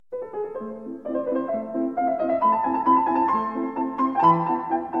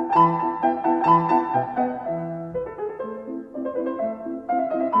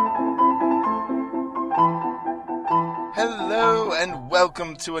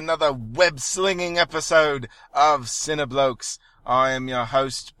welcome to another web-slinging episode of Cineblokes. I am your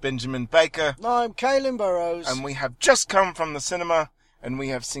host, Benjamin Baker. I'm Caelan Burrows. And we have just come from the cinema, and we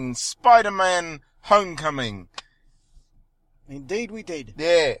have seen Spider-Man Homecoming. Indeed we did.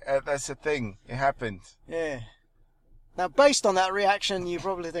 Yeah, that's the thing. It happened. Yeah. Now, based on that reaction, you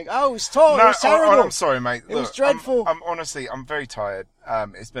probably think, oh, it's terrible. I'm sorry, mate. It was dreadful. I'm honestly very tired.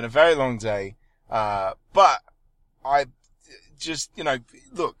 It's been a very long day. But I just,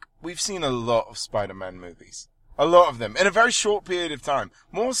 look, we've seen a lot of Spider-Man movies. A lot of them. In a very short period of time.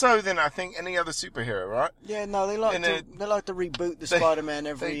 More so than, I think, any other superhero, right? Yeah, no, they like to reboot the Spider-Man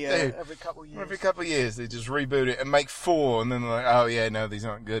every couple of years. Every couple of years, they just reboot it and make 4, and then they're like, oh yeah, no, these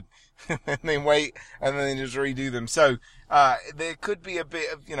aren't good. And they wait, and then they just redo them. So, there could be a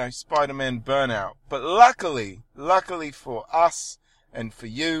bit of, Spider-Man burnout. But luckily for us and for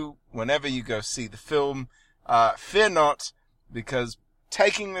you, whenever you go see the film, fear not, because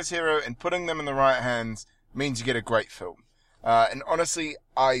taking this hero and putting them in the right hands means you get a great film. And honestly,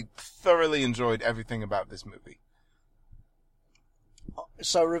 I thoroughly enjoyed everything about this movie.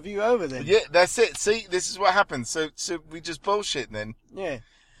 So review over then. Yeah, that's it. See, this is what happens. So we just bullshit then. Yeah.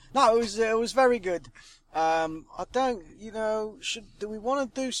 No, it was very good. I don't, do we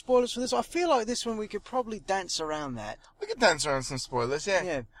want to do spoilers for this? I feel like this one we could probably dance around that. We could dance around some spoilers, yeah.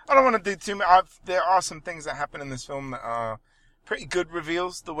 Yeah. I don't want to do too much. There are some things that happen in this film that are pretty good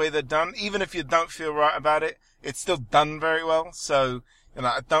reveals, the way they're done. Even if you don't feel right about it, it's still done very well. So,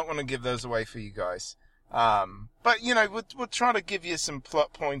 I don't want to give those away for you guys. But, we'll try to give you some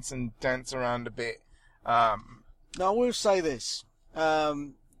plot points and dance around a bit. Now, I will say this.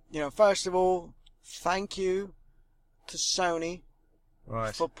 First of all, thank you to Sony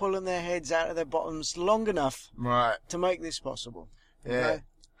for pulling their heads out of their bottoms long enough to make this possible. Yeah. Okay?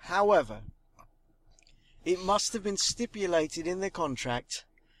 However, it must have been stipulated in their contract.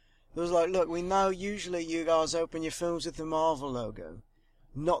 It was like, look, we know usually you guys open your films with the Marvel logo.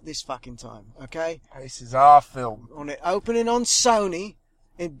 Not this fucking time, okay? This is our film. On it, opening on Sony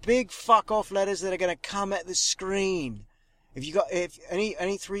in big fuck off letters that are going to come at the screen. If any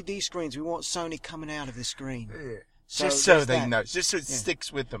 3D screens, we want Sony coming out of the screen. Yeah. Just so they know. Just so it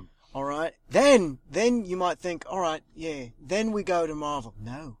sticks with them. All right. Then you might think, all right, yeah. Then we go to Marvel.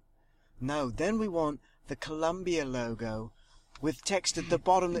 No. Then we want the Columbia logo with text at the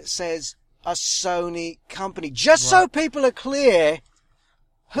bottom that says a Sony company. Just so people are clear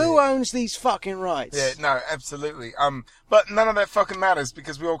who owns these fucking rights. Yeah, no, absolutely. But none of that fucking matters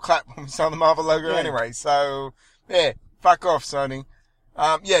because we all clap when we saw the Marvel logo anyway. So, yeah, fuck off, Sony.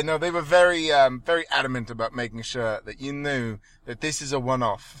 They were very adamant about making sure that you knew that this is a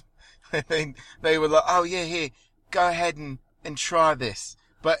one-off. They were like, oh yeah, here, go ahead and try this.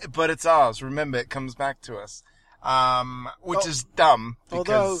 But it's ours. Remember, it comes back to us. Which is dumb.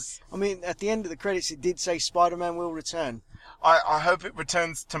 Because, although, at the end of the credits, it did say Spider-Man will return. I hope it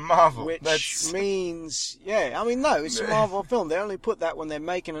returns to Marvel. Which means, no, it's a Marvel film. They only put that when they're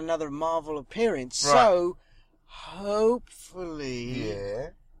making another Marvel appearance. Right. So, hopefully,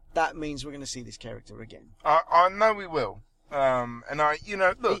 that means we're going to see this character again. I know we will.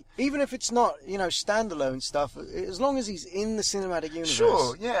 Look. Even if it's not, standalone stuff, as long as he's in the cinematic universe.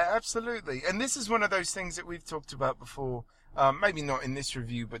 Sure, yeah, absolutely. And this is one of those things that we've talked about before, maybe not in this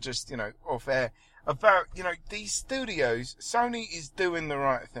review, but just, off air, about, these studios, Sony is doing the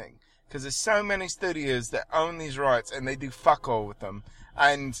right thing. Because there's so many studios that own these rights and they do fuck all with them.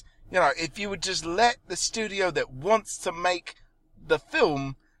 And, if you would just let the studio that wants to make the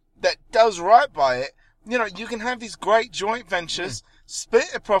film, that does right by it, you can have these great joint ventures, split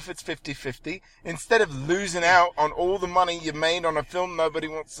the profits 50-50, instead of losing out on all the money you made on a film nobody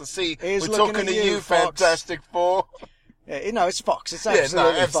wants to see. We're talking to you, Fox. Fantastic Four. Yeah, it's Fox. It's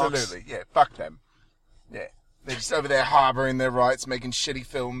absolutely Fox. Absolutely. Yeah, fuck them. Yeah. They're just over there harbouring their rights, making shitty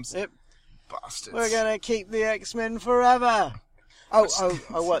films. Yep. Bastards. We're going to keep the X-Men forever. What?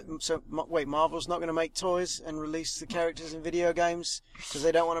 So, wait, Marvel's not going to make toys and release the characters in video games because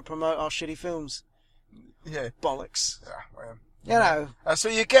they don't want to promote our shitty films? Yeah. Bollocks. Yeah, well, that's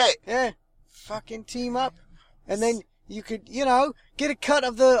what you get. Yeah. Fucking team up. And then you could, get a cut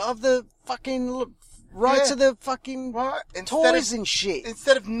of the fucking rights of the fucking toys and shit.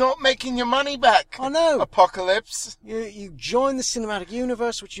 Instead of not making your money back. I know. Apocalypse. You join the cinematic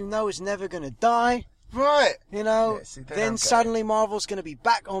universe, which is never going to die. Right. Then suddenly Marvel's going to be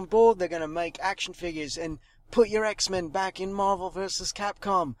back on board. They're going to make action figures and put your X-Men back in Marvel vs.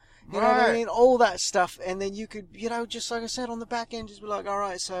 Capcom. You know what I mean? All that stuff. And then you could, just like I said, on the back end, just be like, all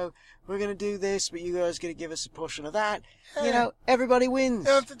right, so we're going to do this, but you guys are going to give us a portion of that. Everybody wins.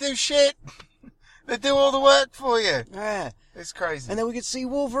 You don't have to do shit. They do all the work for you. Yeah. It's crazy. And then we could see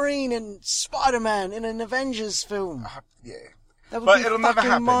Wolverine and Spider-Man in an Avengers film. Yeah. That would But be it'll never fucking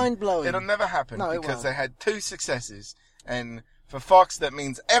happen. mind-blowing. It'll never happen No, it because won't. they had 2 successes, and for Fox that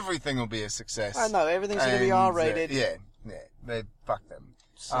means everything will be a success. I know, everything's going to be And, R-rated. yeah, they fuck them.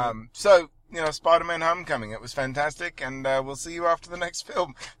 So- So Spider-Man: Homecoming, it was fantastic, and we'll see you after the next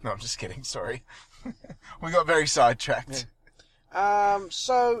film. No, I'm just kidding. Sorry, we got very sidetracked.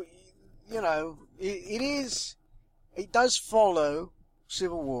 So, it does follow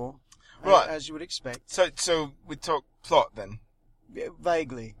Civil War, Right. as you would expect. So we talk plot then, Yeah,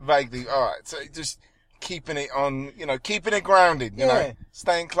 vaguely. vaguely. All right, so just keeping it on, keeping it grounded. You know, Yeah.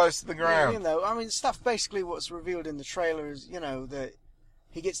 staying close to the ground. Stuff basically what's revealed in the trailer is, that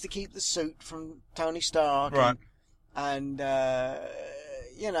he gets to keep the suit from Tony Stark. Right. And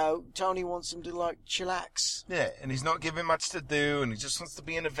Tony wants him to, chillax. Yeah, and he's not given much to do, and he just wants to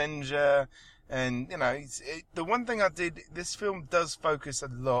be an Avenger. And, the one thing this film does focus a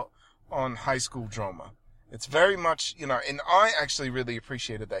lot on high school drama. It's very much, and I actually really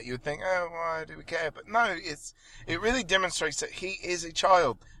appreciated that. You would think, oh, why do we care? But no, it really demonstrates that he is a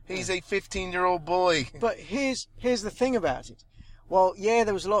child. He's a 15-year-old boy. But here's the thing about it. Well, yeah,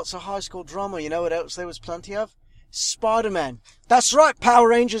 there was lots of high school drama. You know what else there was plenty of? Spider-Man. That's right, Power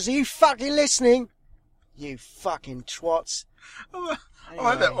Rangers. Are you fucking listening? You fucking twats. I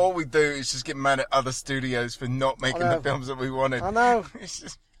like that all we do is just get mad at other studios for not making the films that we wanted. I know. It's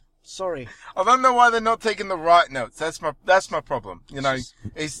just, Sorry. I don't know why they're not taking the right notes. That's my problem. Look at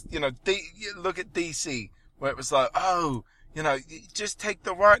DC, where it was like, just take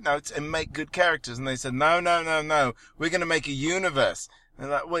the right notes and make good characters. And they said, no, we're going to make a universe. And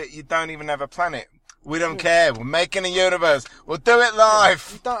they're like, wait, you don't even have a planet. We don't care. We're making a universe. We'll do it live.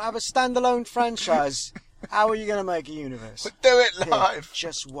 You don't have a standalone franchise. How are you going to make a universe? We'll do it live.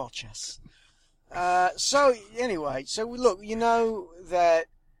 Just watch us. So look, that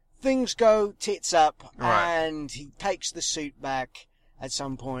things go tits up, Right. and he takes the suit back at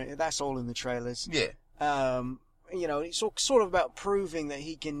some point. That's all in the trailers. Yeah. It's all sort of about proving that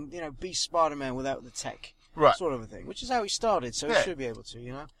he can, be Spider-Man without the tech. Right. Sort of a thing, which is how he started, so he should be able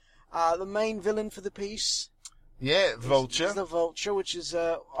to, The main villain for the piece Yeah, Vulture. is the Vulture, which is,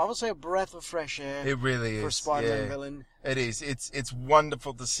 I would say, a breath of fresh air It really is. for a Spider-Man yeah. villain. It is. It's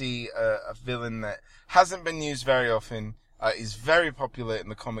wonderful to see a villain that hasn't been used very often, is very popular in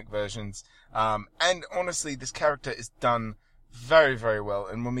the comic versions, and honestly, this character is done very, very well.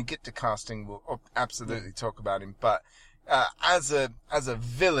 And when we get to casting, we'll absolutely talk about him. But as a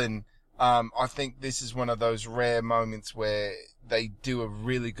villain, I think this is one of those rare moments where they do a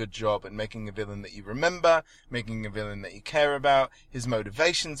really good job at making a villain that you remember, making a villain that you care about. His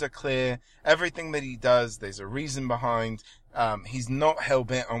motivations are clear. Everything that he does, there's a reason behind. He's not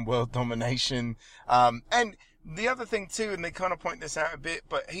hell-bent on world domination. And the other thing too, and they kind of point this out a bit,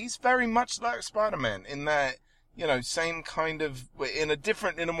 but he's very much like Spider-Man in that, same kind of, in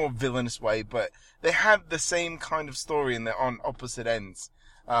a more villainous way, but they have the same kind of story and they're on opposite ends.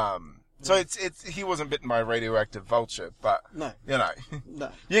 So he wasn't bitten by a radioactive vulture, but, No. No.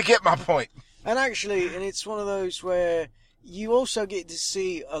 you get my point. And it's one of those where you also get to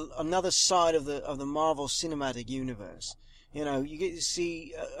see another side of the Marvel Cinematic Universe. You get to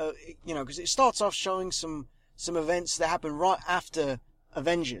see, because it starts off showing some events that happen right after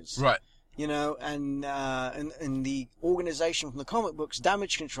Avengers. Right. And the organization from the comic books,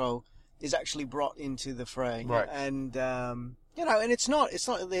 Damage Control, is actually brought into the fray. Right. And, and it's not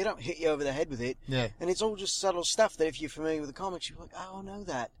they don't hit you over the head with it. Yeah. And it's all just subtle stuff that if you're familiar with the comics, you're like, oh, I know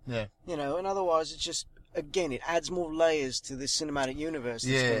that. Yeah. And otherwise it's just, again, it adds more layers to this cinematic universe.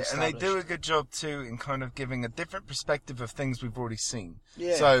 That's been And they do a established. good job too in kind of giving a different perspective of things we've already seen.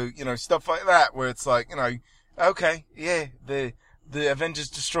 Yeah. So, stuff like that where it's like, okay, yeah, the Avengers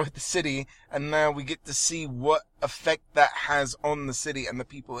destroyed the city, and now we get to see what effect that has on the city and the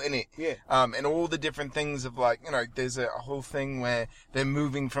people in it. Yeah. And all the different things of there's a whole thing where they're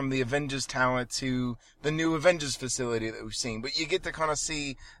moving from the Avengers Tower to the new Avengers facility that we've seen. But you get to kind of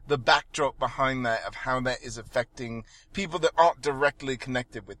see the backdrop behind that of how that is affecting people that aren't directly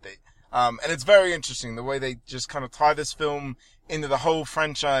connected with it. And it's very interesting the way they just kind of tie this film into the whole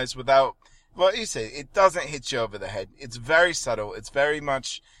franchise without, well, you say, it doesn't hit you over the head. It's very subtle. It's very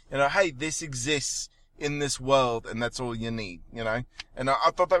much, hey, this exists in this world and that's all you need, And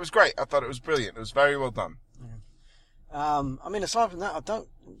I thought that was great. I thought it was brilliant. It was very well done. Aside from that,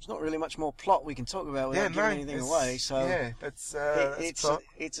 there's not really much more plot we can talk about without giving anything away. So yeah, that's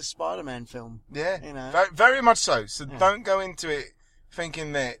it's a Spider-Man film. Yeah, You very much so. So don't go into it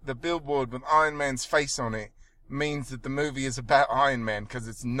thinking that the billboard with Iron Man's face on it means that the movie is about Iron Man, because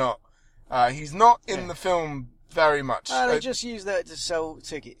it's not. He's not in the film very much. They just use that to sell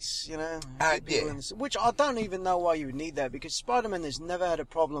tickets, you know? Which I don't even know why you would need that, because Spider-Man has never had a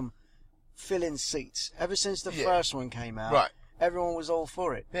problem filling seats. Ever since the first one came out, right. Everyone was all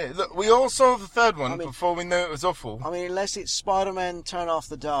for it. Yeah, look, we all saw the third one before we knew it was awful. I mean, unless it's Spider-Man Turn Off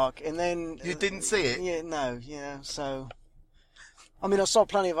the Dark, and then... You didn't see it? Yeah, no, so... I mean, I saw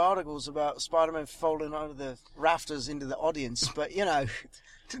plenty of articles about Spider-Man falling over the rafters into the audience, but, you know...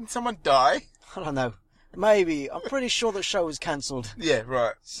 Didn't someone die? I don't know. Maybe. I'm pretty sure the show was cancelled. Yeah,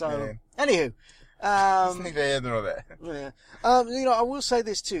 right. So, anywho... it's neither here nor there. Yeah. You know, I will say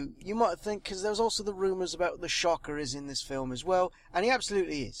this too. You might think, because there's also the rumours about the Shocker is in this film as well, and he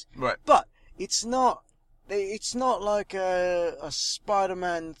absolutely is. Right. But it's not like a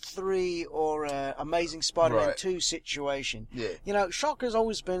Spider-Man 3 or a Amazing Spider-Man 2 situation. Yeah. You know, Shocker's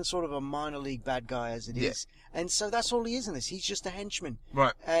always been sort of a minor league bad guy as it is. And so that's all he is in this. He's just a henchman.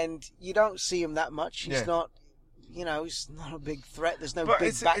 Right. And you don't see him that much. He's not... You know, he's not a big threat. There's no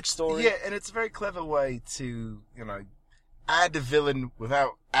big backstory. And it's a very clever way to, you know, add a villain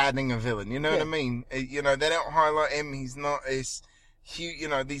without adding a villain. You know what I mean? You know, they don't highlight him. He's not this huge, you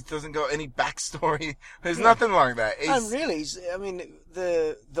know, he doesn't got any backstory. There's nothing like that. And really, I mean,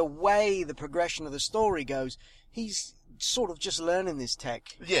 the way the progression of the story goes, he's sort of just learning this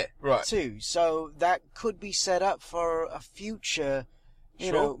tech. Yeah, right. Too. So that could be set up for a future,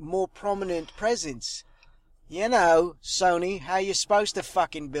 you know, more prominent presence. You know, Sony, how you supposed to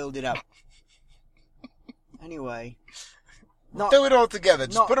fucking build it up. Anyway. Do it all together.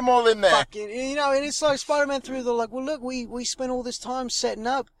 Just put them all in there. Fucking, you know, and it's like Spider-Man 3, they're like, well, look, we spent all this time setting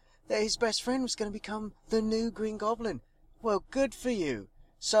up that his best friend was going to become the new Green Goblin. Well, good for you.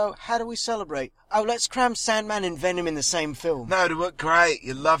 So, how do we celebrate? Oh, let's cram Sandman and Venom in the same film. No, they work great.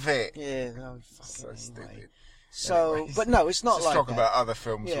 You love it. Yeah, no, fucking So anyway. stupid. So, Anyways, but no, it's not let's like talk that. about other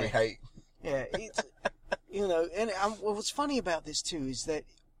films we hate. Yeah, it's... You know, and what's funny about this too is that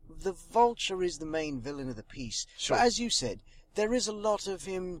the Vulture is the main villain of the piece. Sure. But as you said, there is a lot of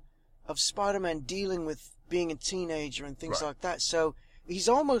Spider-Man dealing with being a teenager and things like that. So he's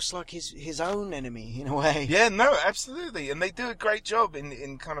almost like his own enemy in a way. Yeah, no, absolutely. And they do a great job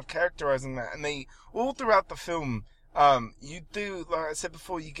in kind of characterizing that. And they, all throughout the film, you do, like I said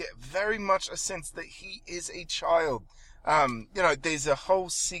before, you get very much a sense that he is a child. You know, there's a whole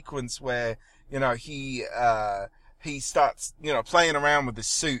sequence where, you know, he starts, you know, playing around with the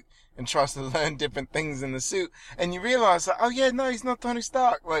suit and tries to learn different things in the suit. And you realize that, oh yeah, no, he's not Tony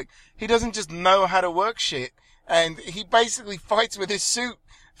Stark. Like, he doesn't just know how to work shit. And he basically fights with his suit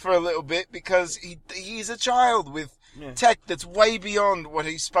for a little bit because he's a child with tech that's way beyond what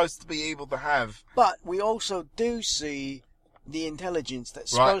he's supposed to be able to have. But we also do see the intelligence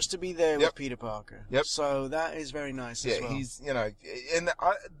that's supposed to be there with Peter Parker. Yep. So that is very nice as well. He's, you know, and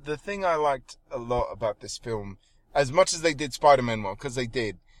the thing I liked a lot about this film, as much as they did Spider-Man well, because they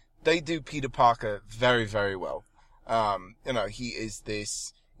do Peter Parker very, very well. You know, he is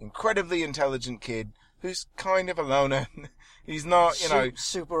this incredibly intelligent kid who's kind of a loner. He's not, you know...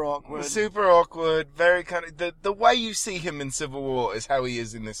 Super awkward. Super awkward, very kind of... The way you see him in Civil War is how he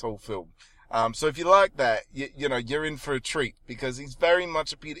is in this whole film. So if you like that, you know, you're in for a treat because he's very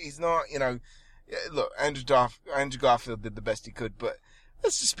much a Peter. He's not, you know, look, Andrew Garfield did the best he could, but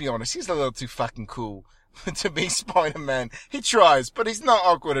let's just be honest, he's a little too fucking cool to be Spider-Man. He tries, but he's not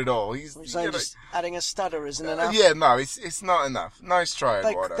awkward at all. He's just adding a stutter isn't enough. Yeah, no, it's not enough. Nice try,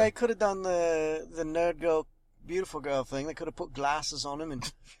 Eduardo. They could have done the nerd girl, beautiful girl thing. They could have put glasses on him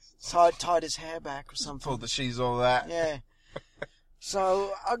and tied his hair back or something. Pulled the shoes, all that. Yeah.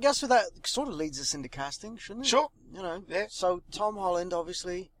 So, I guess with that sort of leads us into casting, shouldn't it? Sure. You know. Yeah. So, Tom Holland,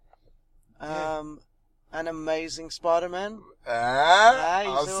 obviously. An amazing Spider-Man.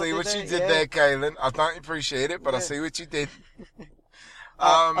 I'll see what you did there, Kaylin. I don't appreciate it, but I see what you did.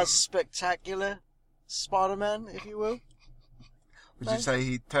 A spectacular Spider-Man, if you will. Would you say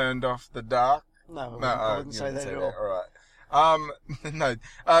he turned off the dark? No, I wouldn't say that at all. All right. No.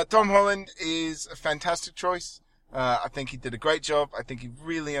 Tom Holland is a fantastic choice. I think he did a great job. I think he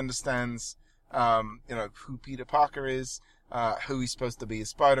really understands, you know, who Peter Parker is, who he's supposed to be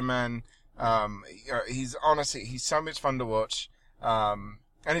as Spider-Man. He's so much fun to watch. And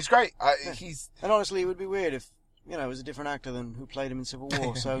he's great. And honestly, it would be weird if, you know, it was a different actor than who played him in Civil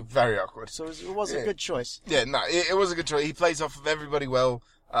War. So very awkward. So it was a good choice. Yeah, no, it was a good choice. He plays off of everybody well.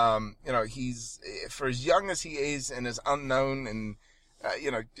 You know, he's, for as young as he is and as unknown and,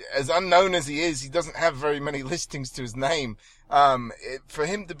 you know, as unknown as he is, he doesn't have very many listings to his name. For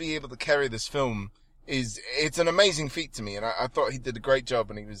him to be able to carry this film it's an amazing feat to me. And I thought he did a great job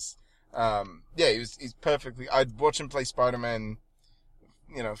and he was, he's perfectly, I'd watch him play Spider-Man,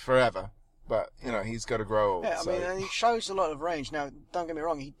 you know, forever. but he's got to grow old. Yeah, I mean, and he shows a lot of range. Now, don't get me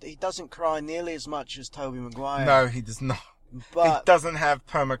wrong, he doesn't cry nearly as much as Tobey Maguire. No, he does not. But he doesn't have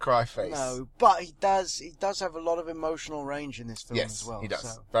perma-cry face. No, but he does have a lot of emotional range in this film yes, as well. He does.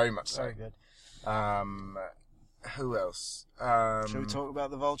 So, very much so. Very good. Who else? Shall we talk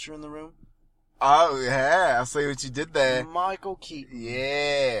about the vulture in the room? Oh, yeah. I see what you did there. Michael Keaton.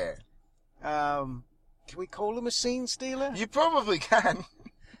 Yeah. Can we call him a scene stealer? You probably can.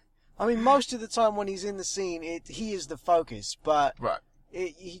 I mean, most of the time when he's in the scene, he is the focus, but right.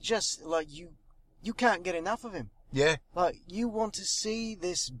 He just, like, you can't get enough of him. Yeah. Like, you want to see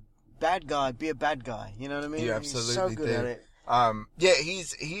this bad guy be a bad guy. You know what I mean? You absolutely He's so good do. at it. Yeah,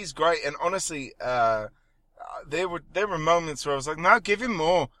 he's great. And honestly, there were moments where I was like, no, give him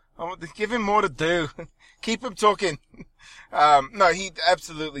more. Give him more to do. Keep him talking. No, he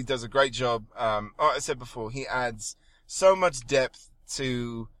absolutely does a great job. Like I said before, he adds so much depth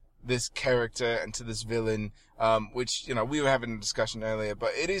to this character and to this villain, which, we were having a discussion earlier,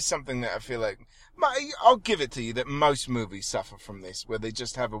 but it is something that I feel like, I'll give it to you that most movies suffer from this, where they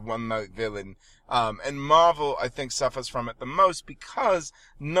just have a one-note villain. And Marvel, I think, suffers from it the most because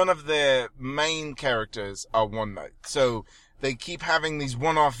none of their main characters are one-note. So they keep having these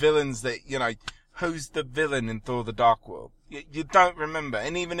one-off villains that, who's the villain in Thor the Dark World? You don't remember.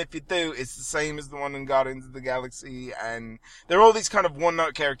 And even if you do, it's the same as the one in Guardians of the Galaxy. And there are all these kind of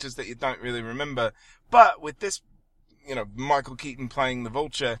one-note characters that you don't really remember. But with this, Michael Keaton playing the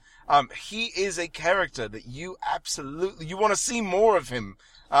Vulture, he is a character that you want to see more of him.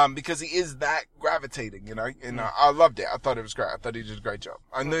 Because he is that gravitating, and I loved it. I thought it was great. I thought he did a great job.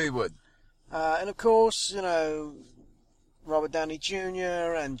 I knew he would. And of course, Robert Downey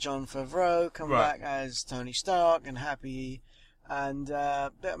Jr. and Jon Favreau come back as Tony Stark and Happy, and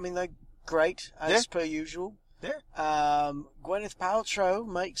they're great as per usual. Yeah. Gwyneth Paltrow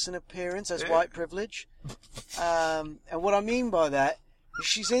makes an appearance as white privilege, and what I mean by that is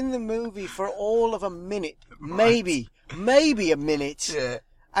she's in the movie for all of a minute, maybe a minute,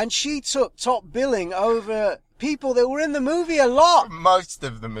 and she took top billing over people that were in the movie a lot. Most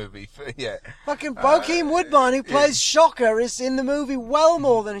of the movie, yeah. Fucking Bokeem Woodbine, who plays Shocker, is in the movie well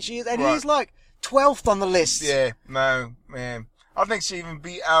more than she is, and he's like 12th on the list. Yeah, no, man. I think she even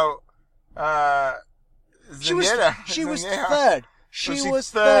beat out Zenyatta. She was third. She was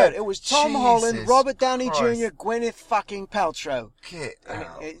third. It was Tom Holland, Robert Downey Jr., Gwyneth fucking Paltrow.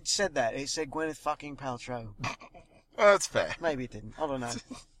 It said that. It said Gwyneth fucking Paltrow. Well, that's fair. Maybe it didn't. I don't know.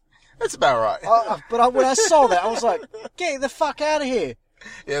 That's about right. But when I saw that, I was like, get the fuck out of here.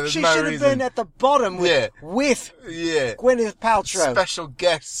 Yeah, she should have been at the bottom with Gwyneth Paltrow. Special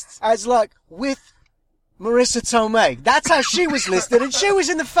guest. As with Marissa Tomei. That's how she was listed, and she was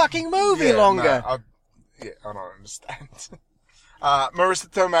in the fucking movie longer. I don't understand. Marissa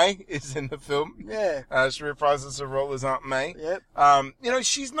Tomei is in the film. Yeah. She reprises her role as Aunt May. Yep.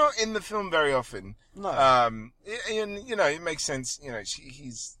 She's not in the film very often. No. And, it makes sense.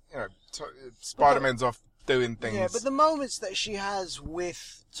 He's, Spider-Man's off doing things. Yeah, but the moments that she has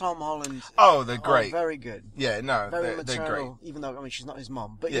with Tom Holland. Oh, they're great. Are very good. Yeah, no, very they're maternal, great. even though, she's not his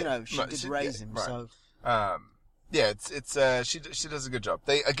mom. But, she did raise him, right. so. She does a good job.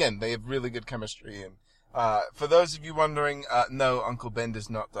 They have really good chemistry. And, for those of you wondering, no, Uncle Ben does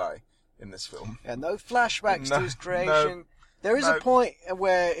not die in this film. Yeah, no flashbacks to his creation. There is a point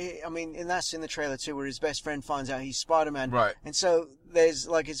where, and that's in the trailer too, where his best friend finds out he's Spider-Man. Right. And so there's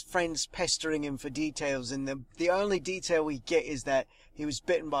his friends pestering him for details, and the only detail we get is that he was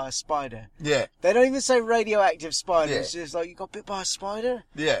bitten by a spider. Yeah. They don't even say radioactive spider. It's just you got bit by a spider?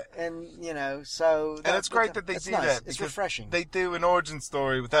 Yeah. And, so... And it's great that they do nice. that. It's refreshing. They do an origin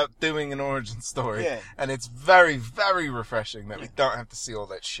story without doing an origin story. Yeah. And it's very, very refreshing that we don't have to see all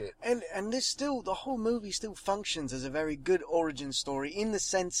that shit. And the whole movie still functions as a very good origin story in the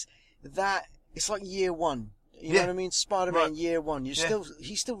sense that it's like year one. You know what I mean? Spider-Man year one. He's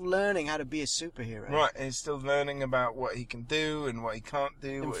still learning how to be a superhero. Right, and he's still learning about what he can do and what he can't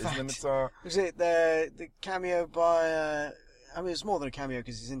do, what his limits are. Was it the cameo by, it's more than a cameo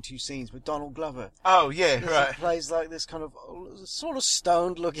because he's in two scenes, but Donald Glover. Oh, yeah, right. He plays this kind of sort of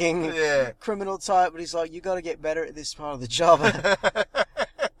stoned looking criminal type, but he's like, you got to get better at this part of the job.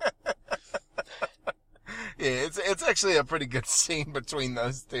 Yeah, it's actually a pretty good scene between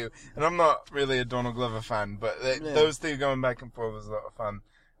those two. And I'm not really a Donald Glover fan, but those two going back and forth was a lot of fun.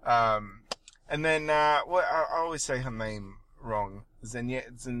 And then, I always say her name wrong.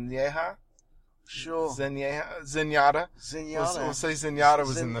 Zenyatta? Sure. Zenyatta. We'll say Zenyatta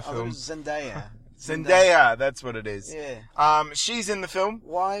was in the film. Zendaya. Zendaya, that's what it is. Yeah. She's in the film.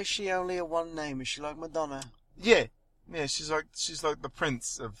 Why is she only a one name? Is she like Madonna? Yeah. Yeah, she's like the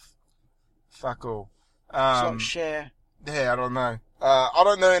prince of Fuck all. It's like Cher. Yeah, I don't know. I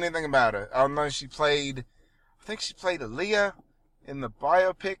don't know anything about her. I know I think she played Aaliyah in the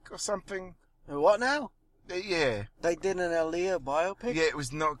biopic or something. What now? Yeah. They did an Aaliyah biopic? Yeah, it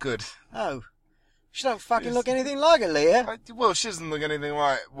was not good. Oh. She don't fucking look anything like Aaliyah. Well, she doesn't look anything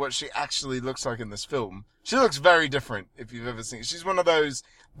like what she actually looks like in this film. She looks very different, if you've ever seen it. She's one of those,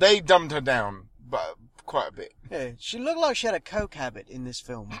 they dumbed her down, but quite a bit. Yeah, she looked like she had a coke habit in this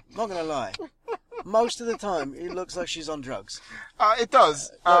film. Not gonna lie. Most of the time, it looks like she's on drugs. It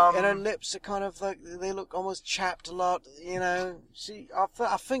does. And her lips are kind of like, they look almost chapped a lot, you know.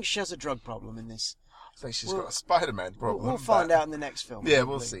 I think she has a drug problem in this. I think she's got a Spider-Man problem. We'll find out in the next film. Yeah, probably.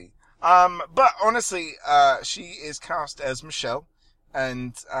 we'll see. But honestly, she is cast as Michelle,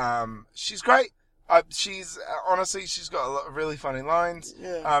 and she's great. She's got a lot of really funny lines.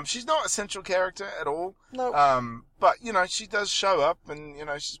 Yeah. She's not a central character at all. No. But you know, she does show up, and you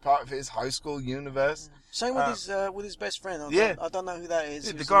know, she's part of his high school universe. Same with his best friend. I don't know who that is.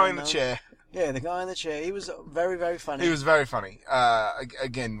 Yeah, the guy in the chair. Yeah, the guy in the chair. He was very, very funny. He was very funny.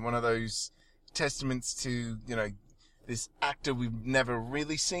 Again, one of those testaments to, you know, this actor we've never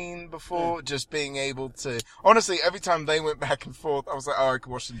really seen before, just being able to... Honestly, every time they went back and forth, I was like, oh, I could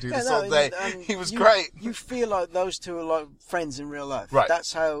watch them do this all day. He was great. You feel like those two are like friends in real life. Right.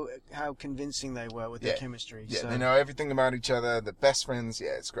 That's how convincing they were with their chemistry. Yeah, so. they know everything about each other. They're best friends.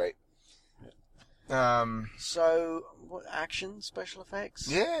 Yeah, it's great. So, what, action, special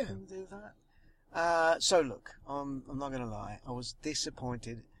effects? Yeah. Can we do that? So look, I'm not gonna lie. I was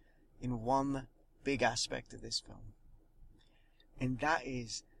disappointed in one big aspect of this film. And that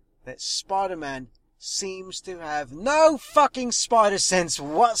is that Spider-Man seems to have no fucking spider sense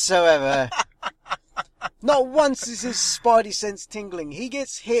whatsoever. Not once is his spidey sense tingling. He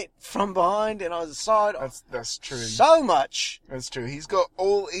gets hit from behind and on the side. That's true. So much. That's true. He's got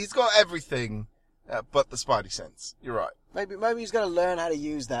everything, but the spidey sense. You're right. Maybe he's got to learn how to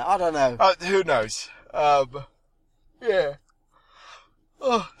use that. I don't know. Who knows? Yeah.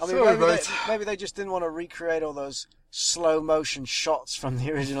 Oh, I mean, maybe they just didn't want to recreate all those slow motion shots from the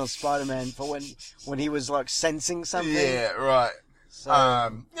original Spider-Man for when he was like sensing something. Yeah, right. So,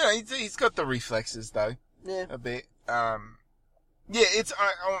 you know, he's got the reflexes though. Yeah. A bit. Yeah, it's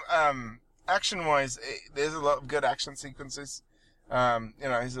action wise, there's a lot of good action sequences. You know,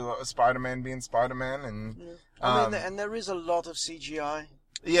 there's a lot of Spider-Man being Spider-Man, and I mean, and there is a lot of CGI.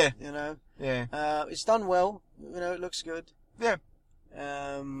 Yeah. You know. Yeah. It's done well. You know, it looks good. Yeah.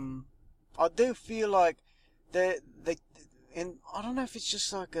 I do feel like and I don't know if it's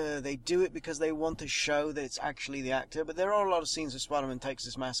just like they do it because they want to show that it's actually the actor, but there are a lot of scenes where Spider-Man takes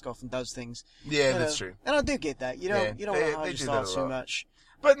his mask off and does things. Yeah, that's true. And I do get that. You don't want to hide your style too much.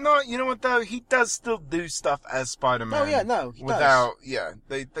 But no, you know what though? He does still do stuff as Spider-Man. Oh yeah, no, he without, does. Yeah,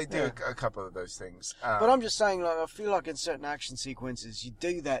 they do a couple of those things. But I'm just saying, like, I feel like in certain action sequences, you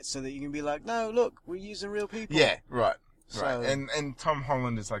do that so that you can be like, no, look, we're using real people. Yeah, right. So, right. And Tom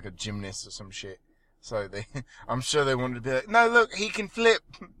Holland is like a gymnast or some shit. So I'm sure they wanted to be like, no, look, he can flip.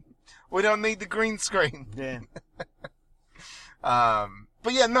 We don't need the green screen. Yeah.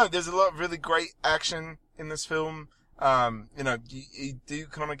 But yeah, no, there's a lot of really great action in this film. You know, you do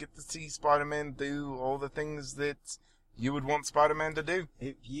kind of get to see Spider-Man do all the things that you would want Spider-Man to do.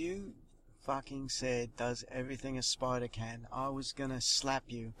 If you fucking said does everything a spider can, I was gonna slap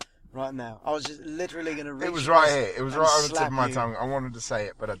you right now. I was just literally gonna reach. It was right here. It was right on the tip slap of my you. tongue. I wanted to say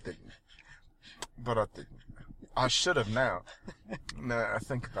it, but I didn't. I should have now. No, I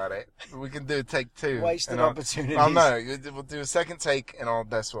think about it. We can do a take two. Wasted opportunities. Oh no, we'll do a second take, and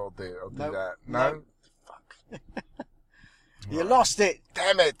that's what I'll do. I'll do Nope. that. No? Nope. You lost it.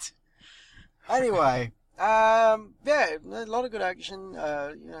 Damn it. Anyway, yeah, a lot of good action.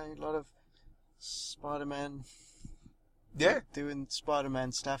 You know, a lot of Spider-Man. Yeah. Doing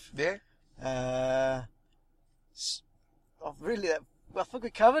Spider-Man stuff. Yeah. I think we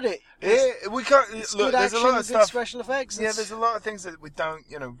covered it. Yeah, we can't. It's Look, good there's action, a lot of good stuff. special effects. Yeah, there's a lot of things that we don't,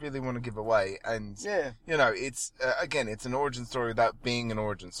 really want to give away, and Yeah. it's again, it's an origin story without being an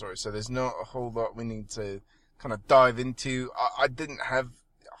origin story. So there's not a whole lot we need to kind of dive into. I didn't have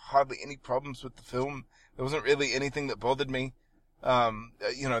hardly any problems with the film. There wasn't really anything that bothered me.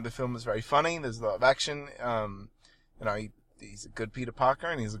 The film is very funny. There's a lot of action. He's a good Peter Parker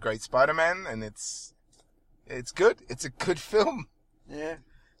and he's a great Spider-Man, and it's good. It's a good film. Yeah.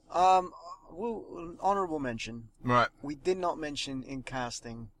 Honorable mention. Right. We did not mention in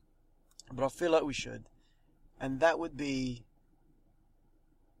casting, but I feel like we should, and that would be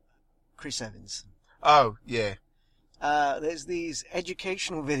Chris Evans. Oh, yeah. there's these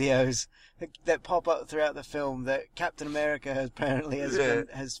educational videos that pop up throughout the film that Captain America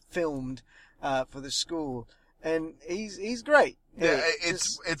has filmed for the school, and he's great. Yeah,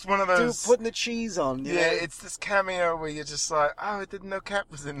 it's one of those putting the cheese on. You know? It's this cameo where you're just like, oh, I didn't know Cap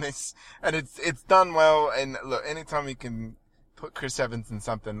was in this, and it's done well. And look, anytime you can put Chris Evans in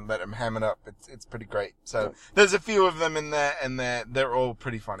something, let him ham it up, it's pretty great. So there's a few of them in there, and they're all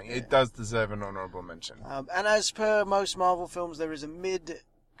pretty funny. Yeah. It does deserve an honorable mention. And as per most Marvel films, there is a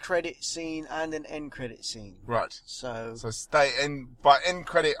mid-credit scene and an end-credit scene. Right. So stay in. By end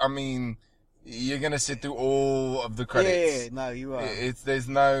credit, I mean you're gonna sit through all of the credits. Yeah, no, you are. There's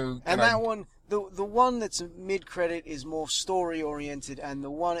no. And that one, the one that's mid-credit is more story-oriented, and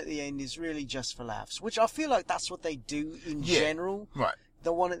the one at the end is really just for laughs, which I feel like that's what they do in general. Right.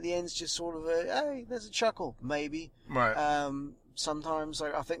 The one at the end's just sort of hey, there's a chuckle, maybe. Right. Sometimes,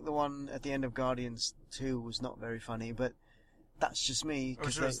 I think the one at the end of Guardians 2 was not very funny, but that's just me.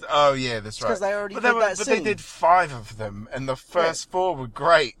 That's right. Because they already did that scene. But they did 5 of them, and the first 4 were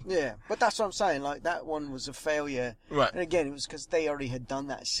great. Yeah, but that's what I'm saying. Like, that one was a failure. Right. And again, it was because they already had done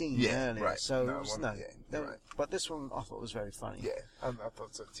that scene earlier. Right. So, right. But this one I thought was very funny. Yeah, I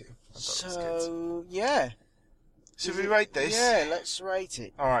thought so too. I thought it was good. Yeah. Should we rate this? Yeah, let's rate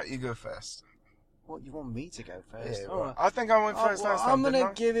it. Alright, you go first. What, you want me to go first? Yeah, all right. I think I went first last time. I'm going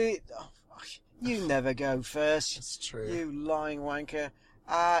to give it... you never go first. It's true. You lying wanker.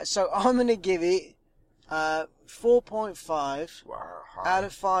 So I'm going to give it 4.5 out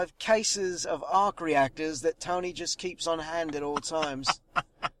of 5 cases of arc reactors that Tony just keeps on hand at all times.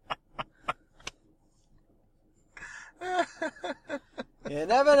 You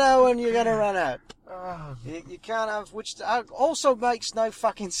never know when you're going to run out. You can't have, which also makes no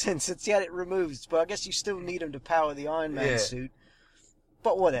fucking sense. It's yet it removes, but I guess you still need them to power the Iron Man suit.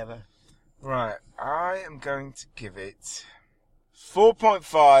 But whatever. Right, I am going to give it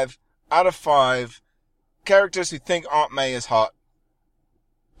 4.5 out of 5 characters who think Aunt May is hot.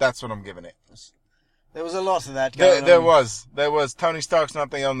 That's what I'm giving it. There was a lot of that going on. There was. Tony Stark's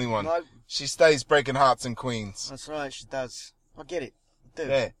not the only one. No. She stays breaking hearts in Queens. That's right, she does. I get it. I do.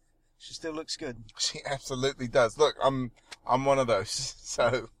 Yeah. She still looks good. She absolutely does. Look, I'm one of those.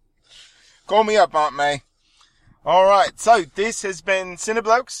 So, call me up, Aunt May. Alright, so this has been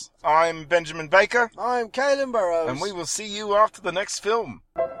Cineblokes. I'm Benjamin Baker. I'm Caelan Burrows. And we will see you after the next film.